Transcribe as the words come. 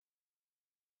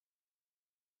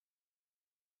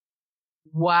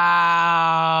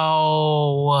Wow.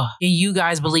 Can you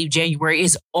guys believe January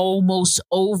is almost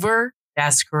over?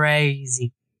 That's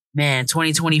crazy. Man,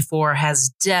 2024 has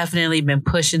definitely been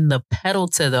pushing the pedal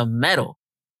to the metal.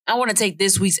 I want to take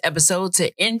this week's episode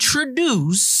to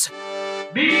introduce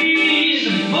Bees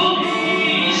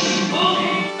Bookies Book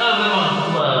of the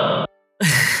Month Club.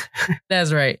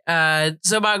 That's right.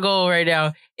 So my goal right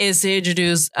now is to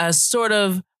introduce sort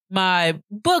of my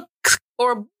book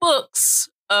or books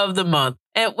of the month.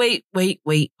 And wait,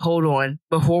 hold on.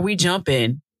 Before we jump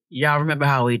in, y'all remember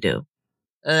how we do.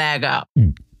 Lag out.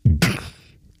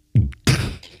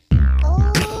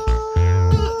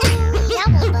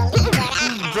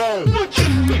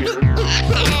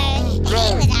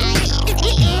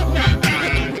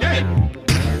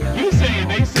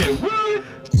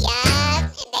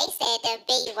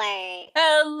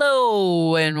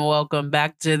 Hello and welcome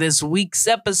back to this week's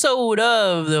episode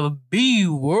of the B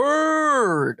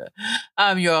Word.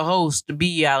 I'm your host,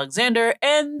 B. Alexander,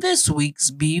 and this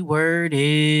week's B Word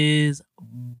is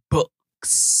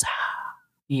books.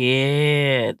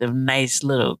 Yeah, the nice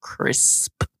little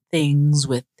crisp things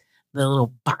with the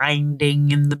little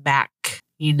binding in the back.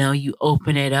 You know, you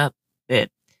open it up,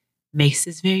 it makes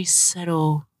this very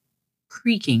subtle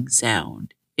creaking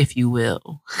sound, if you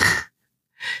will.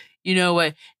 You know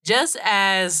what? Just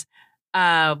as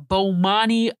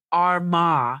Bomani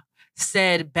Arma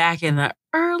said back in the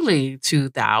early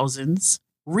 2000s,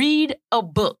 read a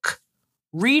book.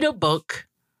 Read a book.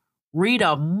 Read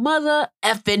a mother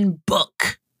effing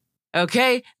book.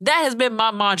 Okay? That has been my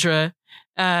mantra,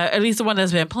 at least the one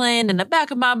that's been playing in the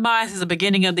back of my mind since the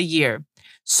beginning of the year.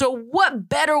 So what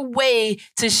better way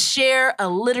to share a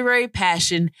literary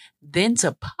passion than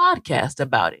to podcast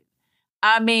about it?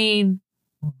 I mean,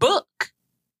 book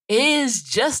is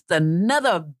just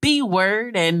another B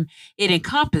word, and it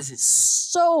encompasses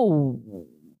so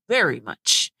very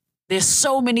much. There's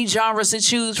so many genres to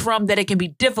choose from that it can be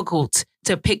difficult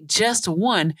to pick just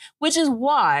one, which is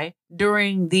why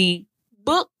during the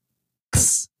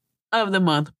Books of the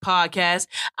Month podcast,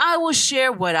 I will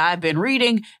share what I've been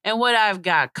reading and what I've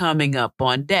got coming up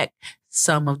on deck.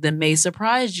 Some of them may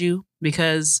surprise you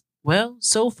because, well,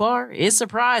 so far it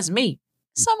surprised me.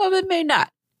 Some of it may not.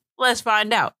 Let's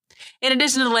find out. In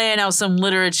addition to laying out some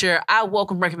literature, I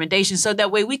welcome recommendations so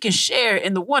that way we can share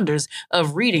in the wonders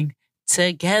of reading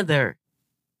together.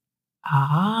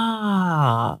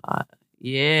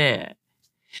 Yeah.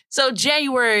 So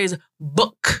January's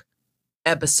book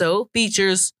episode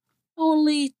features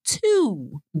only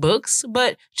 2 books,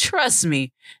 but trust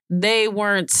me, they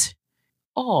weren't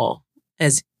all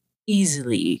as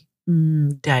easily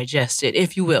digested,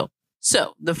 if you will.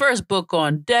 So, the first book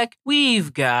on deck,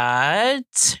 we've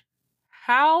got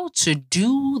How to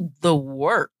Do the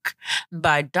Work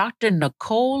by Dr.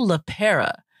 Nicole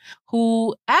LePera,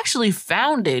 who actually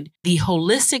founded The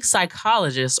Holistic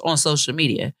Psychologist on social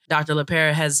media. Dr.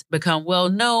 LePera has become well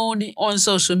known on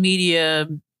social media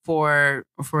for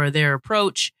their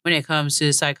approach when it comes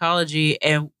to psychology.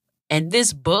 And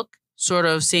this book sort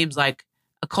of seems like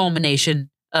a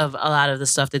culmination of a lot of the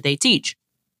stuff that they teach.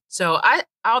 So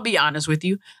I'll be honest with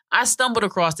you. I stumbled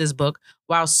across this book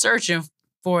while searching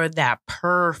for that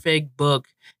perfect book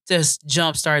to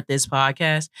jumpstart this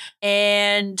podcast.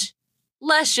 And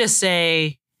let's just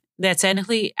say that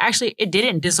technically, actually, it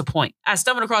didn't disappoint. I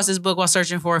stumbled across this book while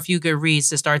searching for a few good reads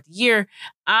to start the year.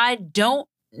 I don't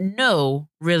know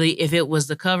really if it was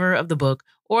the cover of the book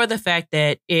or the fact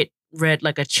that it read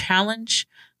like a challenge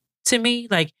to me.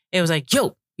 Like, it was like,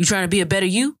 yo, you trying to be a better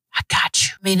you? I got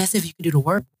you. I mean, that's if you can do the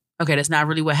work. Okay, that's not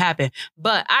really what happened.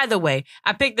 But either way,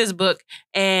 I picked this book,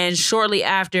 and shortly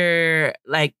after,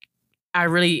 I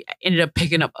really ended up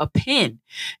picking up a pen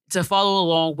to follow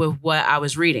along with what I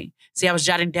was reading. See, I was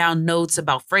jotting down notes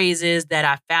about phrases that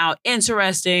I found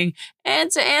interesting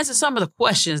and to answer some of the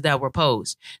questions that were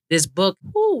posed. This book,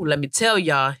 let me tell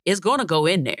y'all, it's going to go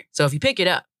in there. So if you pick it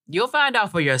up, you'll find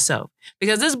out for yourself,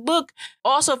 because this book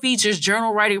also features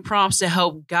journal writing prompts to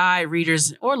help guide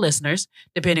readers or listeners,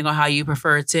 depending on how you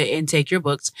prefer to intake your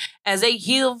books, as they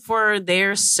heal for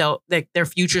their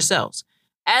future selves.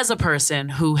 As a person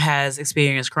who has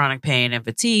experienced chronic pain and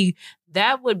fatigue,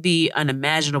 that would be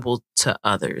unimaginable to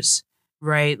others,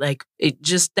 right? Like, it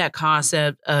just that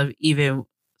concept of even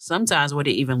sometimes what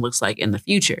it even looks like in the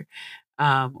future,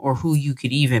 or who you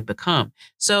could even become.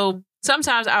 So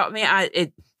sometimes,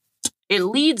 it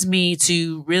leads me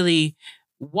to really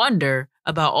wonder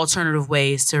about alternative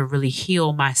ways to really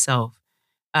heal myself.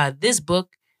 This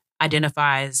book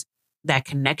identifies that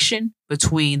connection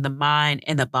between the mind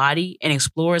and the body and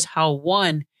explores how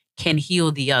one can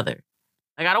heal the other.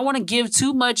 Like, I don't want to give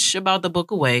too much about the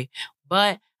book away,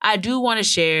 But I do want to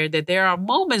share that there are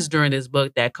moments during this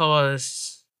book that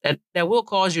will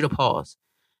cause you to pause.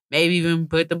 Maybe even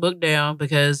put the book down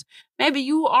because maybe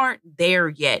you aren't there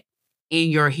yet in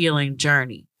your healing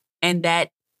journey. And that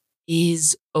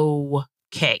is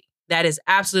okay. That is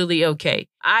absolutely okay.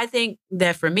 I think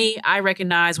that for me, I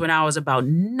recognized when I was about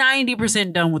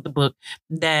 90% done with the book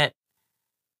that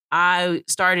I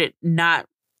started not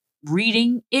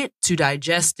reading it to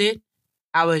digest it.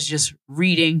 I was just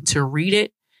reading to read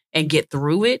it and get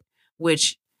through it,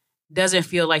 which doesn't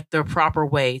feel like the proper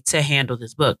way to handle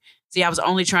this book. See, I was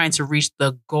only trying to reach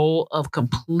the goal of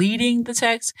completing the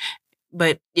text.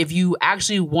 But if you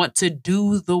actually want to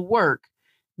do the work,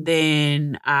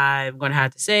 then I'm going to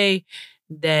have to say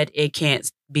that it can't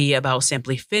be about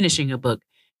simply finishing a book.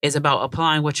 It's about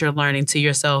applying what you're learning to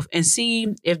yourself and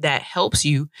see if that helps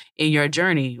you in your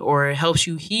journey or helps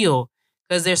you heal.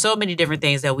 Because there's so many different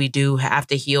things that we do have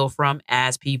to heal from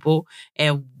as people.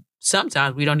 And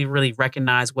sometimes we don't even really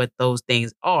recognize what those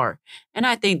things are. And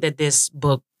I think that this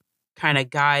book kind of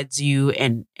guides you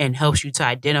and helps you to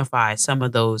identify some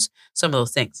of those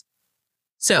things.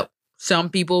 So some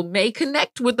people may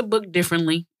connect with the book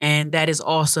differently, and that is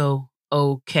also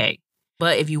okay.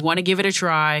 But if you want to give it a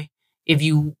try, if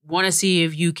you want to see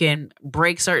if you can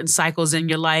break certain cycles in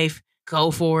your life, go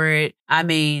for it. I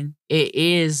mean, it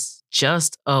is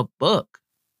just a book,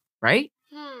 right?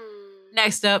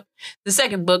 Next up, the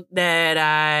second book that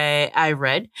I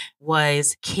read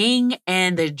was King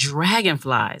and the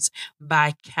Dragonflies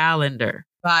by Kacen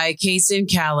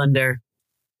Callender.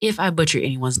 If I butcher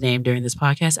anyone's name during this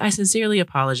podcast, I sincerely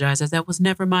apologize, as that was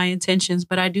never my intentions,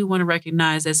 but I do want to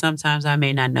recognize that sometimes I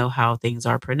may not know how things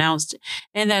are pronounced,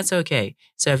 and that's okay.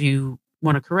 So if you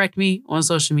want to correct me on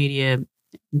social media,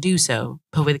 do so,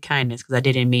 but with kindness, because I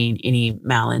didn't mean any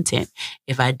malintent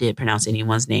if I did pronounce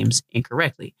anyone's names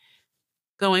incorrectly.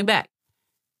 Going back,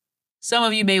 some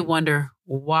of you may wonder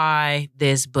why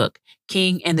this book,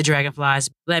 King and the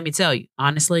Dragonflies. Let me tell you,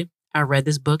 honestly, I read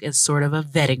this book as sort of a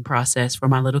vetting process for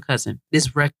my little cousin. This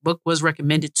book was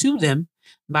recommended to them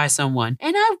by someone,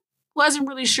 and I wasn't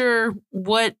really sure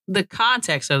what the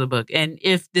context of the book and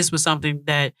if this was something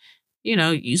that,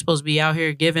 you're supposed to be out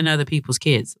here giving other people's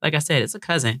kids. Like I said, it's a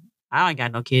cousin. I ain't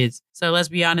got no kids. So let's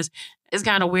be honest, it's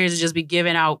kind of weird to just be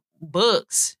giving out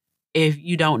books if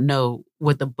you don't know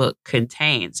what the book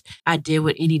contains. I did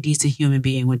what any decent human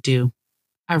being would do.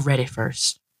 I read it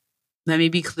first. Let me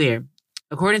be clear.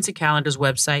 According to Callender's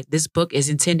website, this book is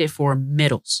intended for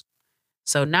middles.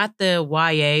 So not the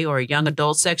YA or young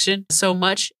adult section so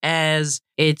much as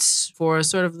it's for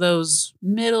sort of those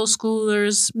middle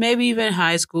schoolers, maybe even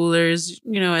high schoolers,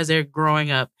 as they're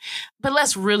growing up. But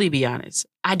let's really be honest.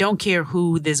 I don't care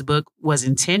who this book was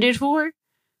intended for.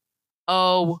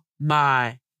 Oh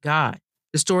my God.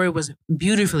 The story was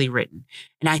beautifully written.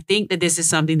 And I think that this is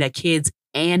something that kids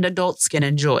and adults can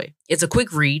enjoy. It's a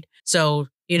quick read. So,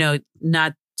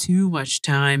 not too much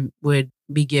time would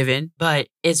be given, but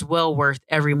it's well worth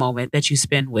every moment that you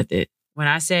spend with it. When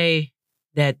I say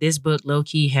that this book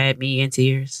low-key had me in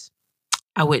tears,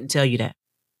 I wouldn't tell you that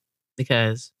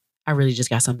because I really just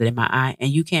got something in my eye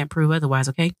and you can't prove otherwise,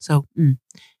 okay? So,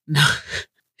 no.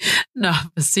 No,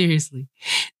 but seriously,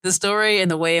 the story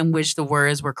and the way in which the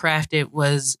words were crafted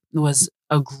was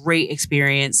a great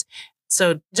experience.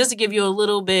 So just to give you a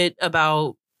little bit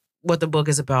about what the book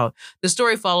is about, the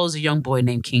story follows a young boy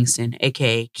named Kingston,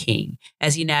 aka King,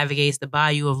 as he navigates the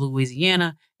bayou of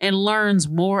Louisiana and learns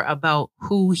more about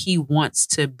who he wants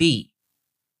to be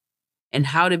and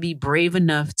how to be brave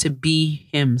enough to be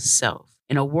himself.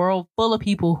 In a world full of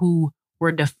people who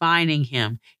were defining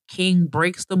him, King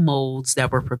breaks the molds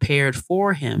that were prepared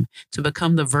for him to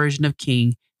become the version of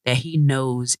King that he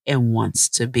knows and wants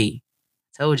to be.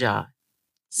 Told y'all,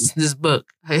 this book,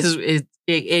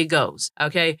 it goes.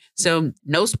 Okay, so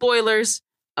no spoilers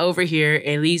over here,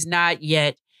 at least not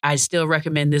yet. I still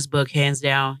recommend this book, hands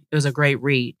down. It was a great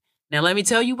read. Now, let me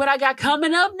tell you what I got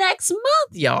coming up next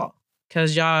month, y'all.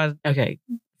 Because y'all, okay,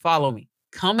 follow me.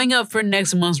 Coming up for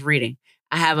next month's reading,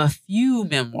 I have a few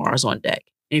memoirs on deck.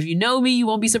 And if you know me, you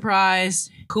won't be surprised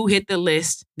who hit the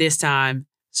list this time.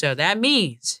 So that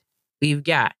means we've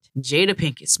got Jada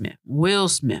Pinkett Smith, Will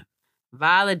Smith,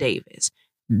 Viola Davis,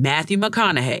 Matthew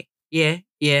McConaughey.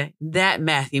 Yeah, that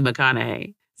Matthew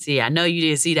McConaughey. See, I know you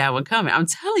didn't see that one coming. I'm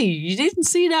telling you didn't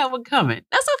see that one coming.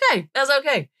 That's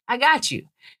okay. I got you.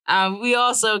 We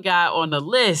also got on the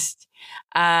list,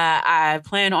 I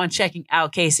plan on checking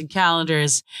out Kacen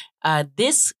Callender's.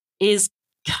 This is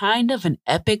kind of an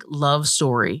epic love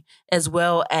story, as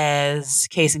well as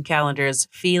Kacen Callender's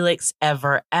Felix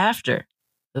Ever After.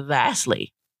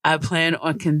 Lastly, I plan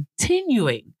on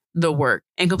continuing the work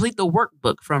and complete the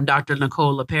workbook from Dr.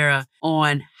 Nicole LaPera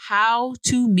on how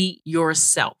to meet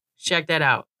yourself. Check that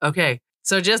out. Okay.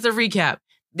 So just to recap,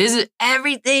 this is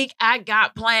everything I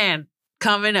got planned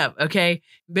coming up. Okay.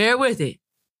 Bear with it.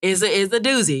 It's a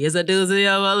doozy. It's a doozy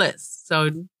of a list. So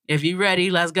if you're ready,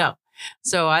 let's go.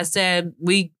 So I said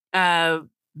okay.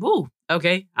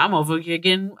 I'm over here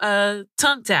getting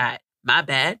tongue-tied. My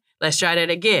bad. Let's try that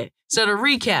again. So to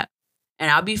recap, and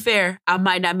I'll be fair, I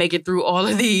might not make it through all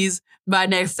of these by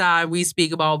next time we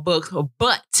speak about books,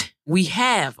 but we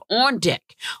have on deck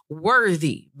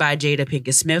Worthy by Jada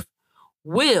Pinkett Smith,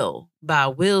 Will by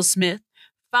Will Smith,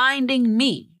 Finding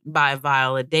Me by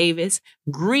Viola Davis,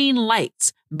 Green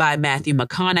Lights by Matthew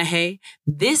McConaughey,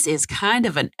 This Is Kind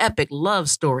of an Epic Love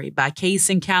Story by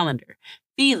Kacen Callender,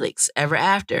 Felix Ever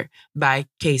After by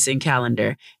Kacen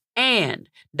Callender, and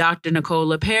Dr. Nicole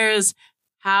LaPera's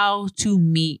How to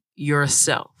Meet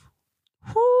Yourself.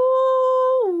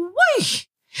 Woo-wee.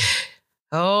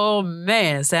 Oh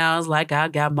man, sounds like I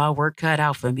got my work cut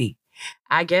out for me.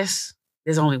 I guess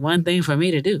there's only one thing for me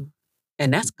to do,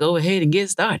 and that's go ahead and get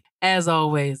started. As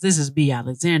always, this is B.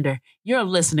 Alexander. You're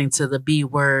listening to The B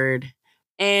Word.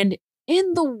 And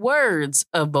in the words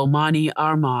of Bomani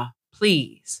Arma,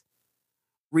 please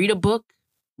read a book,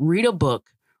 read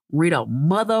a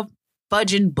mother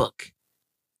fudging book.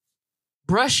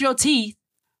 Brush your teeth,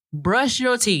 brush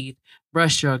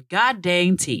your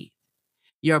goddamn teeth.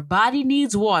 Your body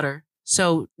needs water,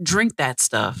 so drink that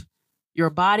stuff. Your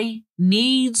body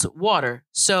needs water,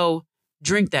 so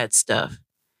drink that stuff.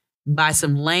 Buy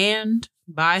some land,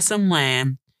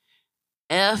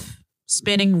 F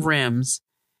spinning rims,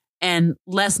 and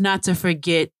let's not to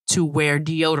forget to wear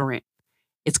deodorant.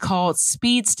 It's called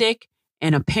Speed Stick,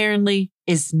 and apparently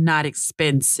it's not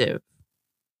expensive.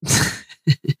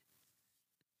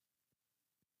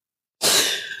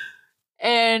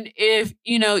 And if,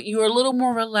 you're a little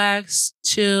more relaxed,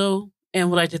 chill, and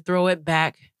would like to throw it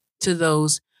back to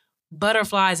those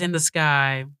butterflies in the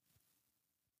sky,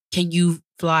 can you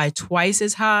fly twice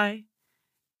as high?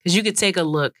 Because you could take a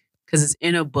look, because it's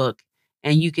in a book,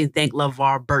 and you can thank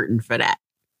LeVar Burton for that.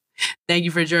 Thank you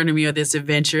for joining me on this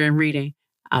adventure in reading.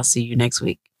 I'll see you next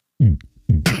week.